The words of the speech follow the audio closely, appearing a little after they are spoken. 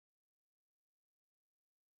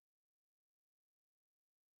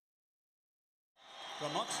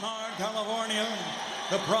From Oxnard, California,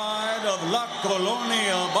 the pride of La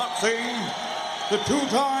Colonia Boxing, the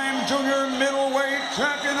two-time junior middleweight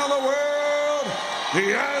champion of the world,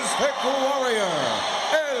 the Aztec Warrior,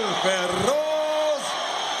 El Feroz,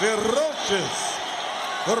 Ferocious,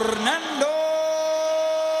 Fernando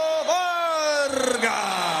Vargas.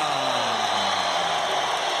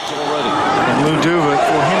 And Lou Duva,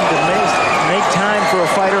 for him to make time for a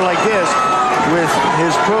fighter like this with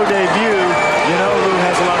his pro debut, you know Lou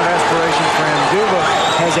has a lot of aspirations for him. Duva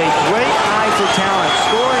has a great eye for talent,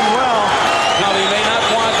 scoring well. Now he may not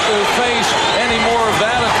want to face any more of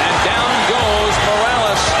that, and down goes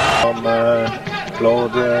Morales.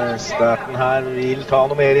 Claude Staten her vil ta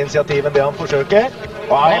noe mer initiativ enn det han forsøker.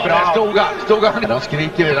 Stoga. Han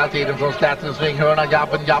skriker hela tiden från Statens svinghörna,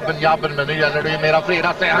 jabben, men nu gäller det ju mera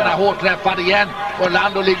fredag. Han är hårt träffad igen.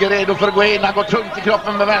 Orlando ligger redo för att gå in. Han går tungt i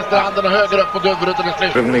kroppen med vänsterhanden och höger upp på duvrutan i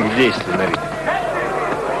slut.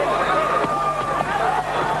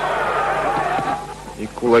 И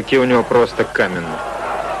кулаки у него просто каменные.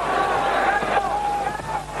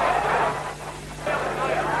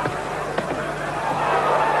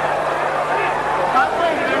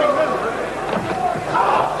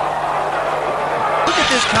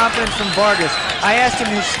 Confidence from Vargas. I asked him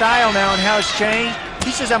his style now and how it's changed.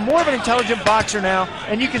 He says, I'm more of an intelligent boxer now,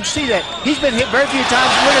 and you can see that. He's been hit very few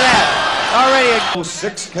times. Look at that. Already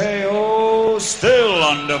 6 KO, still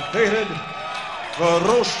undefeated,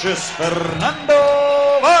 Ferocious Fernando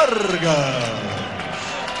Vargas.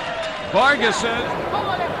 Vargas says,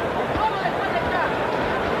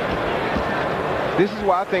 this is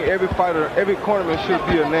why I think every fighter, every cornerman should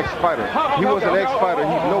be a next fighter. He was an ex-fighter.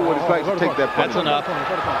 He knows what it's like to take that punch. That's enough.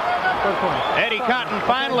 Eddie Cotton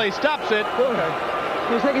finally stops it.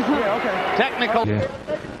 Technical.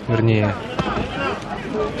 Вернее,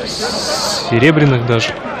 серебряных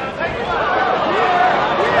даже.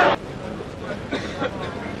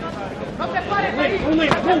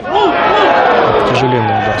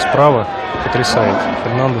 Тяжеленный удар справа потрясает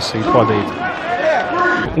Фернандеса и падает.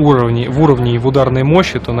 В уровне и в ударной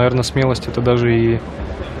мощи, то, наверное, смелость это даже и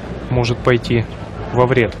может пойти во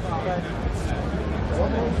вред.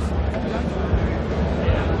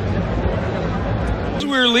 as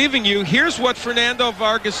we're leaving you, here's what Fernando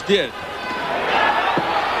Vargas did.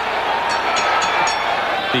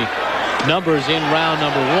 The numbers in round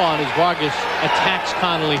number 1 as Vargas attacks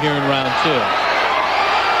Connolly here in round 2.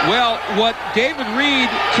 Well, what David Reed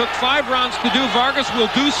took 5 rounds to do, Vargas will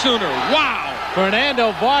do sooner. Wow!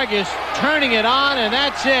 Fernando Vargas turning it on, and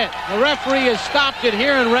that's it. The referee has stopped it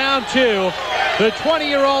here in round 2. The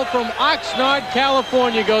 20-year-old from Oxnard,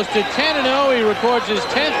 California, goes to 10-0. He records his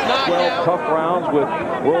 10th knockout. 12 tough rounds with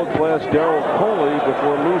world-class Darryl Coley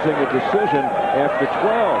before losing a decision after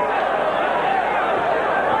 12.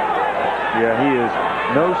 Yeah, he is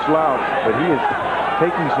no slouch, but he is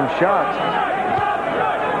taking some shots.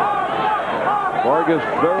 Vargas,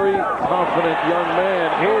 very confident young man.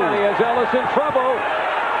 Here he has Ellis in trouble.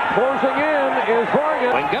 Closing in is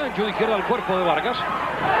Vargas. Engancho izquierdo al cuerpo de Vargas.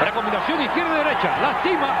 Para combinación izquierda-derecha.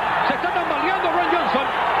 Lastima. Se está tambaleando Ron Johnson.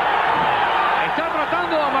 Está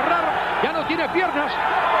tratando de amarrar. Ya no tiene piernas.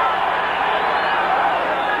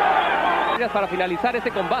 Para finalizar este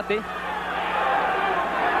combate.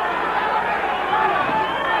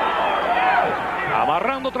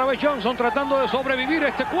 Amarrando otra vez Johnson, tratando de sobrevivir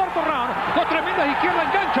este cuarto round con tremenda izquierda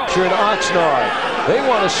engancho. Here in Oxnard, they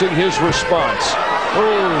want to see his response.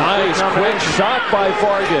 Oh, nice quick shot by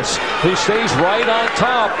Vargas, who stays right on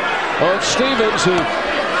top of Stevens, who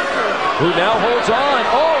now holds on.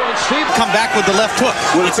 Oh, and Stevens come back with the left hook.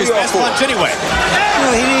 It's his best punch anyway.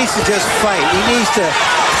 No, he needs to just fight. He needs to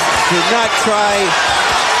not try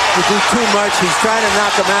to do too much. He's trying to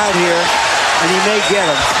knock him out here, and he may get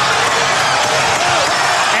him.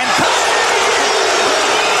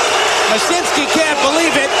 Masinski can't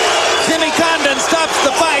believe it. Jimmy Condon stops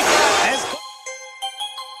the fight.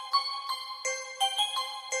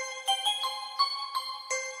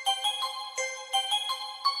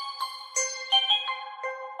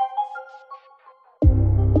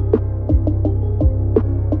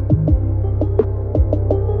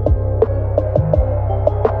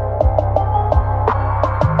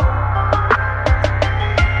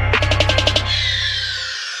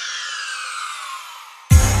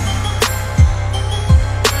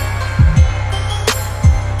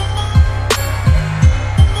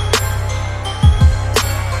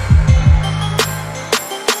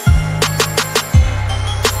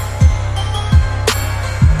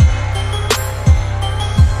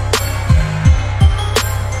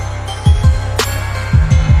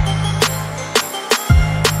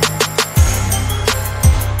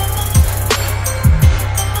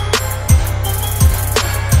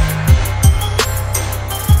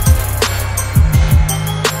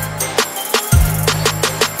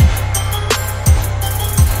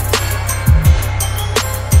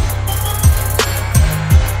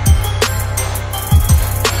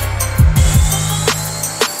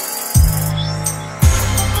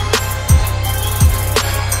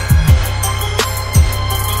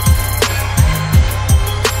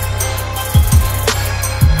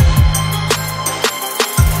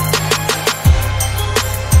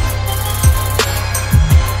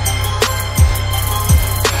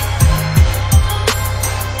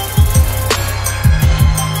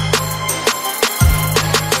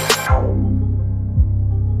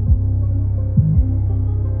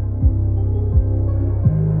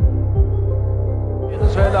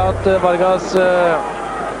 at Vargas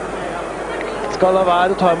skal la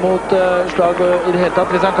være å ta imot slag i det hele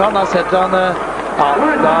tatt. Hvis han kan, da setter han ja,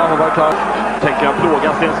 da må bare klar. Tänker han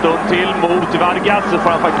plågas en stund till mot Vargas, så får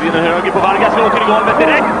han faktiskt in en höger på Vargas, låter i golvet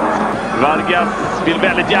direkt. Vargas vill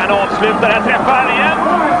väldigt gärna avsluta det här, träffar igen.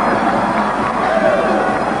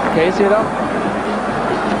 Okej, sier han.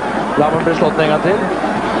 Lammen blir slått en gang til.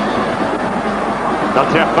 Då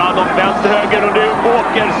träffar han om vänster höger och nu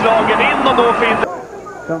åker slagen in och då finns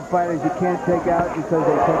some fighters you can't take out because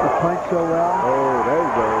they take a punch so well. Oh, there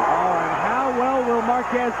you go. Oh, and how well will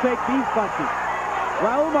Marquez take these punches?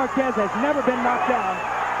 Raul Marquez has never been knocked down,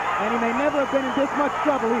 and he may never have been in this much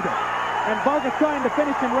trouble either. And Vargas trying to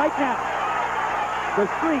finish him right now. The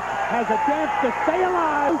streak has a chance to stay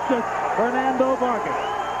alive. Fernando Vargas.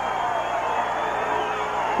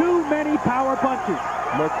 Too many power punches.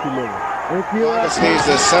 Much too many. Vargas needs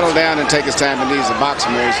to settle down and take his time and needs to box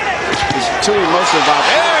him. He's too emotional about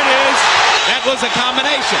it. There it is. That was a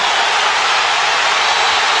combination.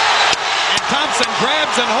 And Thompson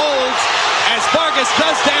grabs and holds as Vargas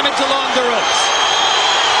does damage along the ropes.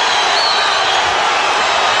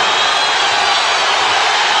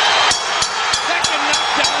 Second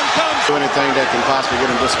knockdown comes. Do anything that can possibly get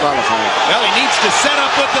him disqualified. Well, he needs to set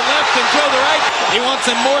up with the left and throw the right. He wants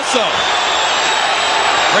him more so.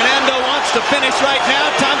 Fernando wants to finish right now.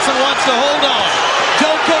 Thompson wants to hold on.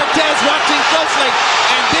 Joe Cortez watching closely,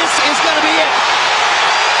 and this is going to be it.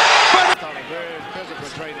 A very physical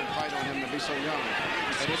training fight on him to be so young.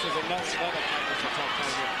 And this is another fight that's a tough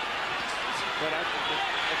fight here. But I think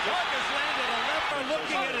Vargas landed a left,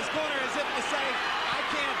 looking at his corner as if to say, I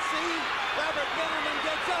can't see. Robert Mitterman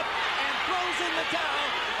gets up and throws in the towel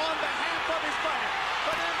on behalf of his fighter.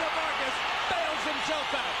 Fernando Vargas bails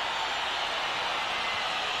himself out.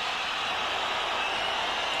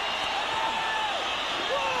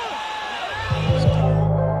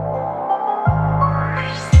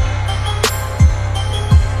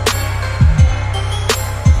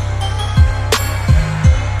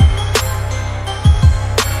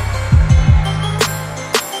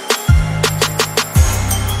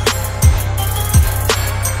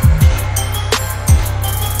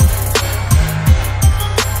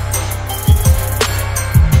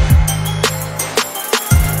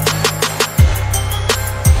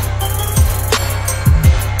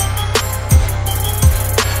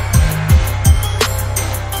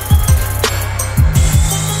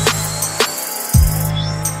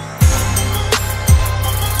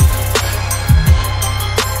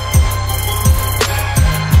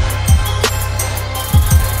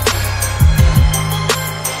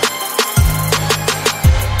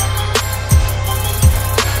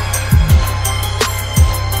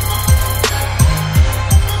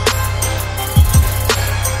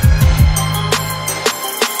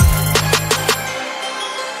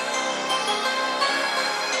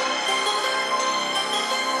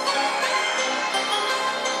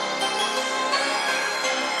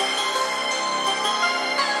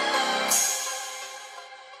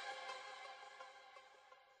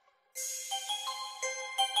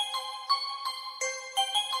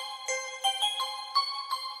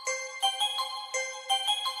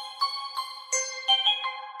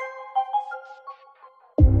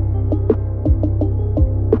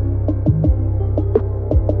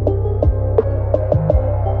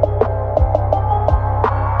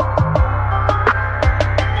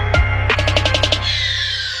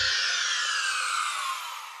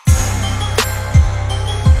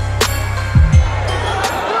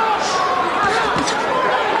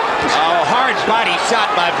 Body shot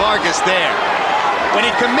by Vargas there. When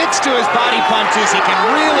he commits to his body punches, he can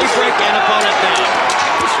really break an opponent down.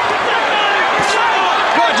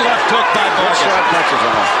 Good left hook by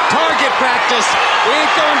Vargas. Target practice. We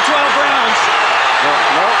ain't going 12 rounds.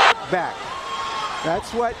 No. Back.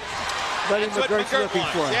 That's what McGurk's looking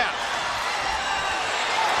for. Yeah.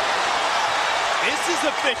 This is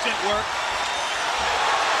efficient work.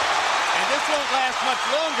 And this won't last much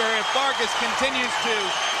longer if Vargas continues to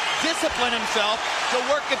discipline himself to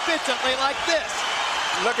work efficiently like this.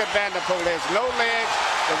 Look at Vanderpool. There's no legs.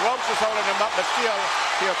 The ropes is holding him up, but still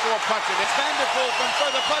he'll throw punches. It's Vanderpool from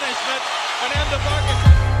further punishment. Fernando Vargas